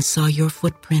one saw your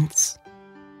footprints.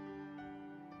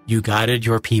 You guided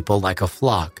your people like a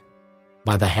flock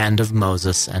by the hand of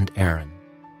Moses and Aaron.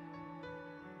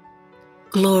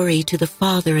 Glory to the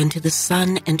Father, and to the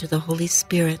Son, and to the Holy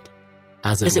Spirit,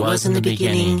 as it was in the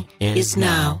beginning, is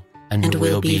now, and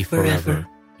will be forever.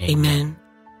 Amen.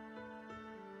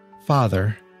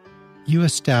 Father, you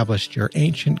established your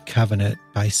ancient covenant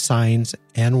by signs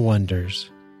and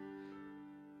wonders.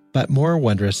 But more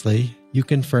wondrously, you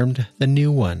confirmed the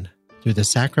new one through the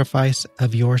sacrifice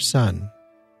of your Son.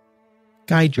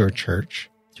 Guide your church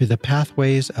through the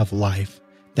pathways of life,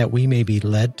 that we may be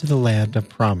led to the land of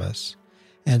promise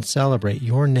and celebrate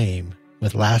your name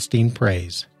with lasting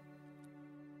praise.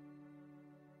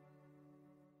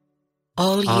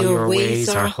 All your ways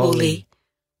are holy.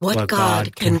 What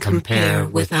God can compare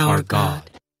with our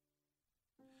God?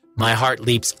 My heart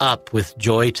leaps up with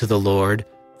joy to the Lord,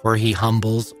 for he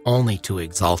humbles only to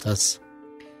exalt us.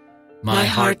 My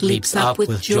heart leaps up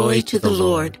with joy to the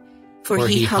Lord, for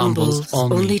he humbles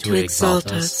only to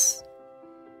exalt us.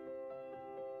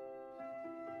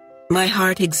 My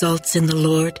heart exalts in the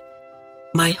Lord.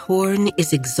 My horn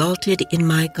is exalted in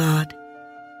my God.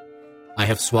 I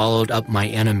have swallowed up my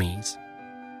enemies.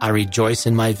 I rejoice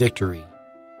in my victory.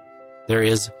 There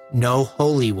is no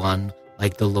holy one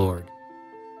like the Lord.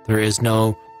 There is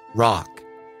no rock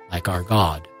like our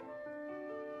God.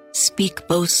 Speak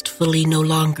boastfully no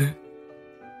longer,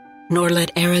 nor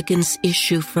let arrogance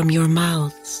issue from your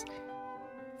mouths.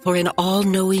 For an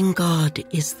all-knowing God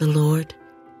is the Lord,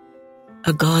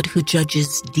 a God who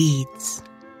judges deeds.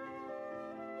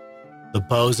 The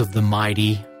bows of the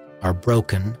mighty are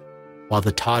broken, while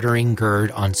the tottering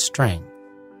gird on strength.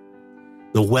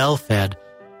 The well-fed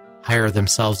hire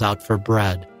themselves out for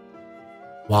bread,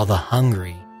 while the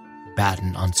hungry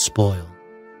batten on spoil.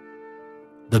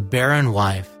 The barren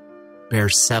wife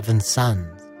bears 7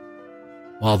 sons,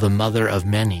 while the mother of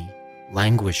many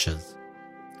languishes.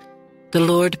 The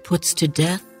Lord puts to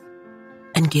death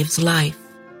and gives life.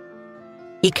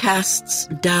 He casts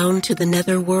down to the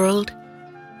netherworld.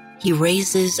 He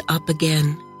raises up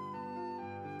again.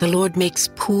 The Lord makes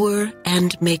poor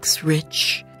and makes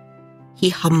rich. He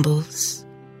humbles.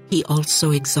 He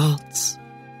also exalts.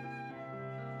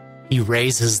 He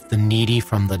raises the needy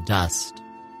from the dust.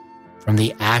 From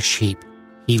the ash heap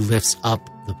he lifts up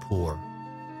the poor,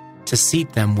 to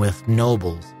seat them with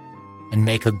nobles and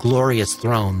make a glorious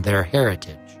throne their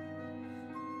heritage.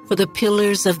 For the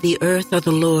pillars of the earth are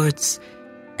the Lord's,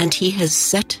 and he has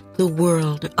set the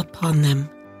world upon them.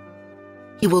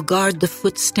 He will guard the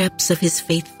footsteps of his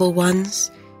faithful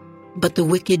ones, but the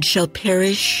wicked shall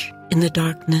perish in the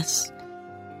darkness.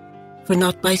 For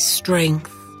not by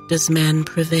strength does man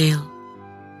prevail.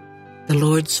 The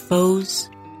Lord's foes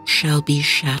shall be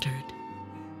shattered.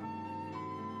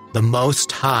 The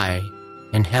Most High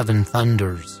in heaven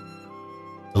thunders.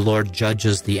 The Lord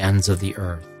judges the ends of the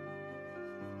earth.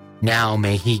 Now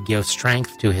may he give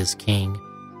strength to his king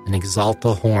and exalt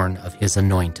the horn of his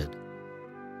anointed.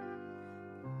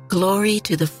 Glory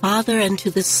to the Father, and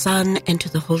to the Son, and to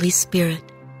the Holy Spirit,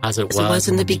 as it was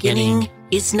in the beginning,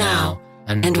 is now,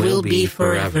 and will be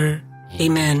forever.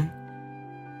 Amen.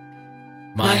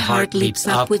 My heart leaps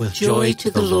up with joy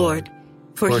to the Lord,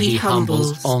 for he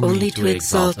humbles only to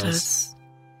exalt us.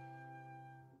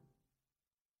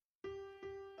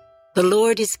 The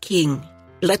Lord is King.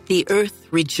 Let the earth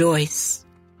rejoice.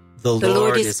 The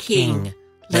Lord is King.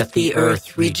 Let the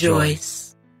earth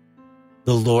rejoice.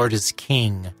 The Lord is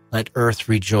King. Let earth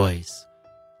rejoice.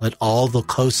 Let all the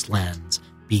coastlands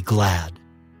be glad.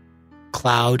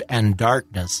 Cloud and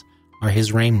darkness are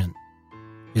his raiment.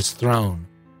 His throne,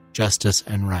 justice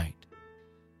and right.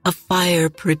 A fire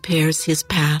prepares his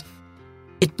path.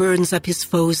 It burns up his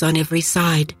foes on every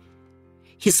side.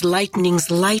 His lightnings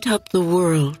light up the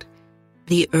world.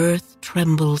 The earth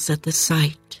trembles at the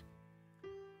sight.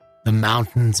 The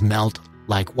mountains melt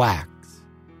like wax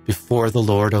before the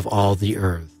Lord of all the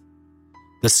earth.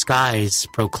 The skies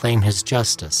proclaim his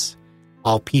justice.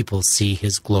 All people see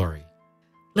his glory.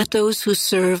 Let those who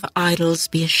serve idols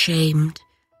be ashamed,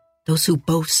 those who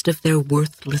boast of their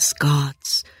worthless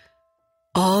gods.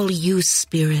 All you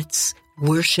spirits,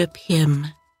 worship him.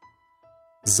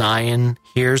 Zion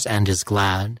hears and is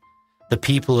glad. The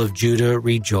people of Judah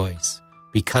rejoice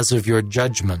because of your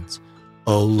judgments,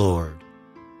 O Lord.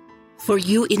 For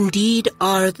you indeed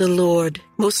are the Lord,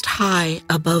 most high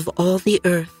above all the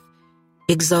earth,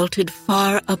 exalted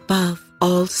far above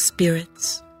all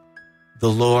spirits. The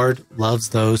Lord loves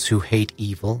those who hate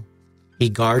evil. He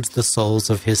guards the souls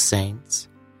of his saints.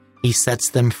 He sets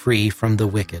them free from the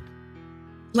wicked.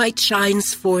 Light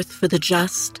shines forth for the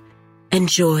just, and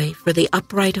joy for the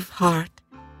upright of heart.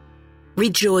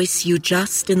 Rejoice, you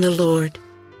just, in the Lord.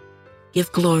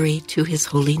 Give glory to his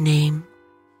holy name.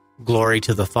 Glory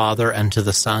to the Father, and to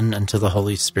the Son, and to the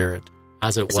Holy Spirit,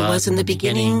 as it was in the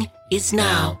beginning, is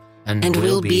now, and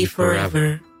will be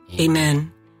forever.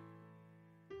 Amen.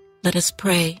 Let us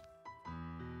pray.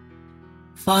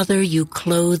 Father, you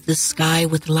clothe the sky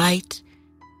with light,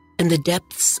 and the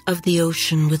depths of the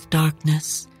ocean with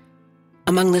darkness.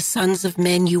 Among the sons of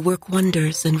men you work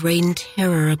wonders and rain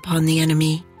terror upon the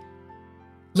enemy.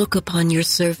 Look upon your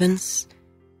servants.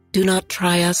 Do not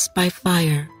try us by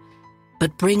fire,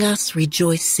 but bring us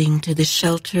rejoicing to the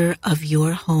shelter of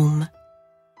your home.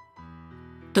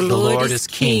 The Lord is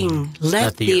King.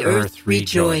 Let the earth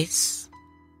rejoice.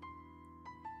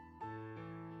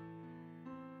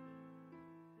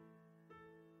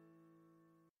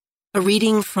 A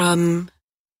reading from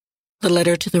the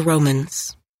letter to the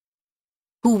Romans.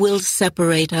 Who will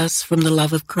separate us from the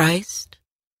love of Christ?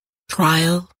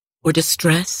 Trial or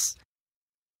distress,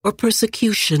 or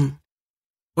persecution,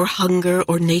 or hunger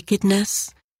or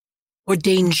nakedness, or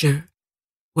danger,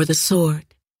 or the sword?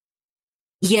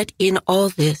 Yet in all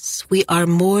this we are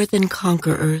more than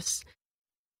conquerors,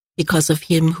 because of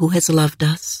him who has loved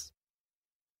us.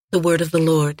 The word of the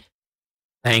Lord.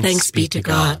 Thanks be to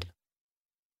God.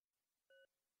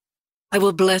 I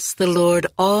will bless the Lord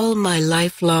all my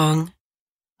life long.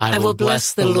 I will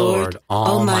bless the Lord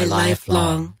all my life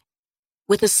long,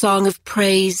 with a song of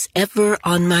praise ever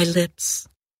on my lips.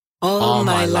 All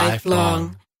my life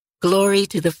long, glory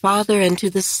to the Father, and to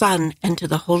the Son, and to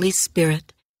the Holy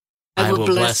Spirit. I will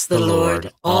bless the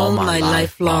Lord all my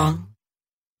life long.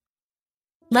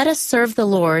 Let us serve the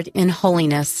Lord in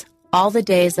holiness all the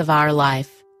days of our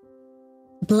life.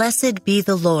 Blessed be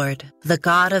the Lord, the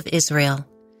God of Israel.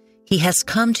 He has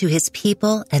come to his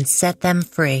people and set them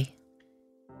free.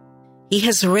 He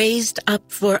has raised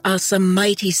up for us a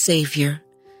mighty Savior,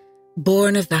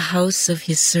 born of the house of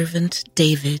his servant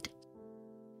David.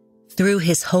 Through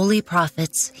his holy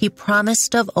prophets, he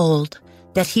promised of old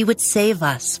that he would save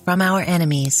us from our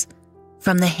enemies,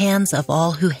 from the hands of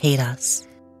all who hate us.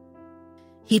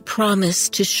 He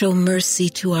promised to show mercy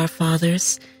to our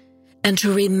fathers and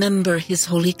to remember his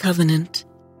holy covenant.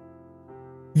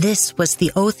 This was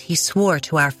the oath he swore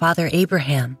to our father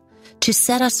Abraham, to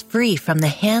set us free from the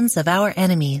hands of our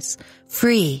enemies,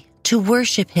 free to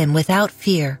worship him without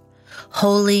fear,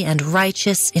 holy and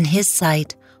righteous in his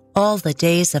sight all the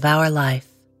days of our life.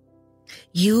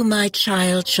 You, my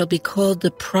child, shall be called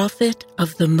the prophet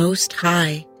of the Most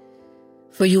High,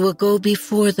 for you will go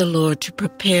before the Lord to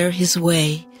prepare his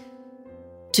way,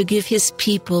 to give his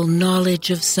people knowledge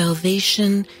of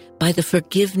salvation by the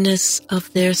forgiveness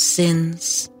of their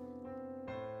sins.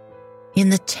 In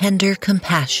the tender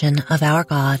compassion of our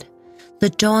God, the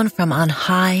dawn from on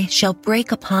high shall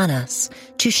break upon us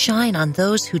to shine on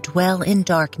those who dwell in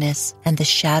darkness and the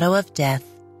shadow of death,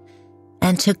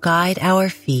 and to guide our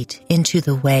feet into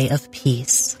the way of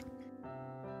peace.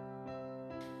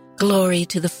 Glory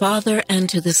to the Father, and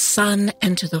to the Son,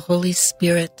 and to the Holy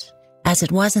Spirit. As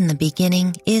it was in the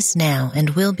beginning, is now,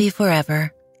 and will be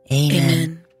forever. Amen.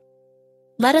 Amen.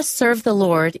 Let us serve the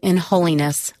Lord in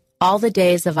holiness all the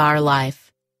days of our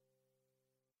life.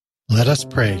 Let us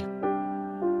pray.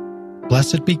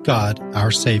 Blessed be God, our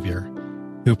Savior,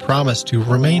 who promised to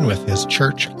remain with his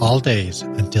church all days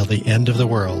until the end of the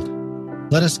world.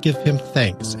 Let us give him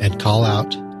thanks and call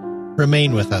out,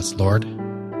 Remain with us, Lord.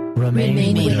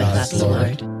 Remain with us,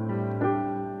 Lord.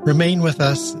 Remain with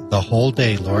us the whole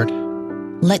day, Lord.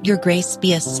 Let your grace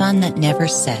be a sun that never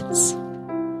sets.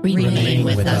 Remain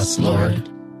with us, Lord.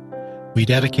 We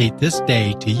dedicate this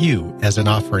day to you as an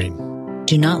offering.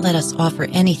 Do not let us offer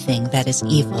anything that is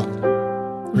evil.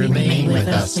 Remain with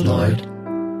us, Lord.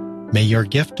 May your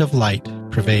gift of light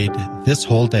pervade this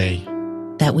whole day,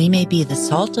 that we may be the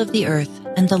salt of the earth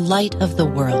and the light of the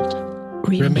world.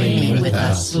 Remain with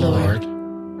us, Lord.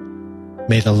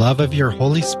 May the love of your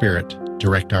Holy Spirit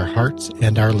direct our hearts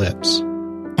and our lips.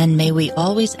 And may we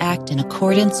always act in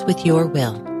accordance with your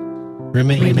will.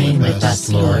 Remain with us,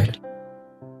 Lord.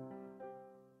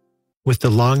 With the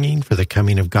longing for the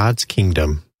coming of God's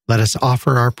kingdom, let us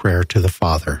offer our prayer to the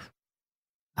Father.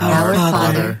 Our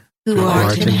Father, who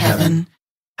art in heaven,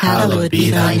 hallowed be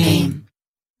thy name.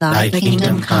 Thy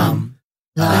kingdom come,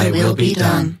 thy will be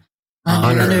done,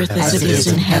 on earth as it is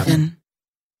in heaven.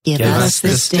 Give us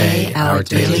this day our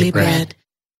daily bread,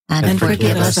 and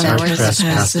forgive us our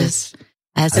trespasses,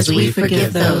 as we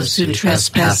forgive those who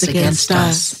trespass against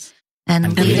us.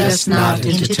 And lead us not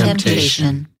into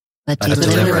temptation, but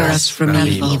deliver us from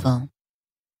evil.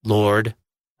 Lord,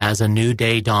 as a new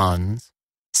day dawns,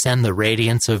 send the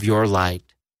radiance of your light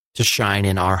to shine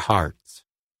in our hearts.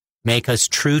 Make us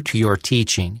true to your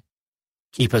teaching.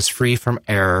 Keep us free from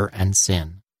error and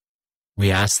sin.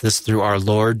 We ask this through our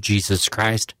Lord Jesus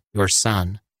Christ, your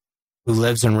Son, who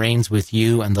lives and reigns with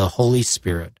you and the Holy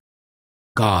Spirit,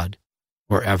 God,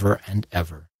 forever and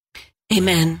ever.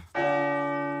 Amen.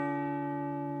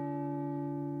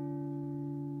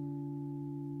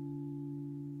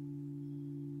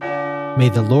 May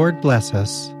the Lord bless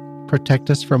us, protect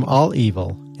us from all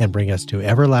evil, and bring us to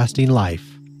everlasting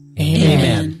life.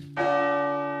 Amen.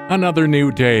 Another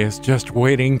new day is just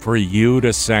waiting for you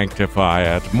to sanctify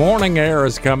it. Morning Air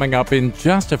is coming up in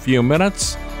just a few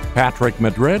minutes. Patrick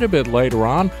Madrid a bit later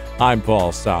on. I'm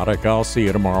Paul Sadek. I'll see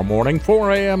you tomorrow morning,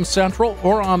 4 a.m. Central,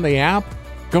 or on the app.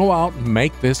 Go out and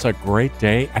make this a great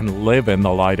day and live in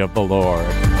the light of the Lord.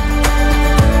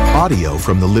 Audio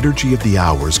from the Liturgy of the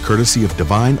Hours, courtesy of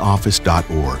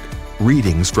DivineOffice.org.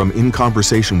 Readings from In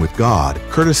Conversation with God,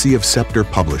 courtesy of Scepter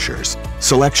Publishers.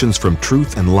 Selections from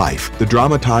Truth and Life, the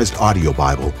dramatized audio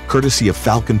Bible, courtesy of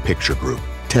Falcon Picture Group.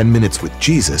 10 Minutes with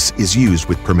Jesus is used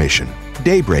with permission.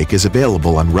 Daybreak is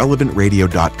available on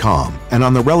RelevantRadio.com and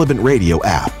on the Relevant Radio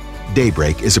app.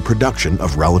 Daybreak is a production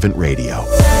of Relevant Radio.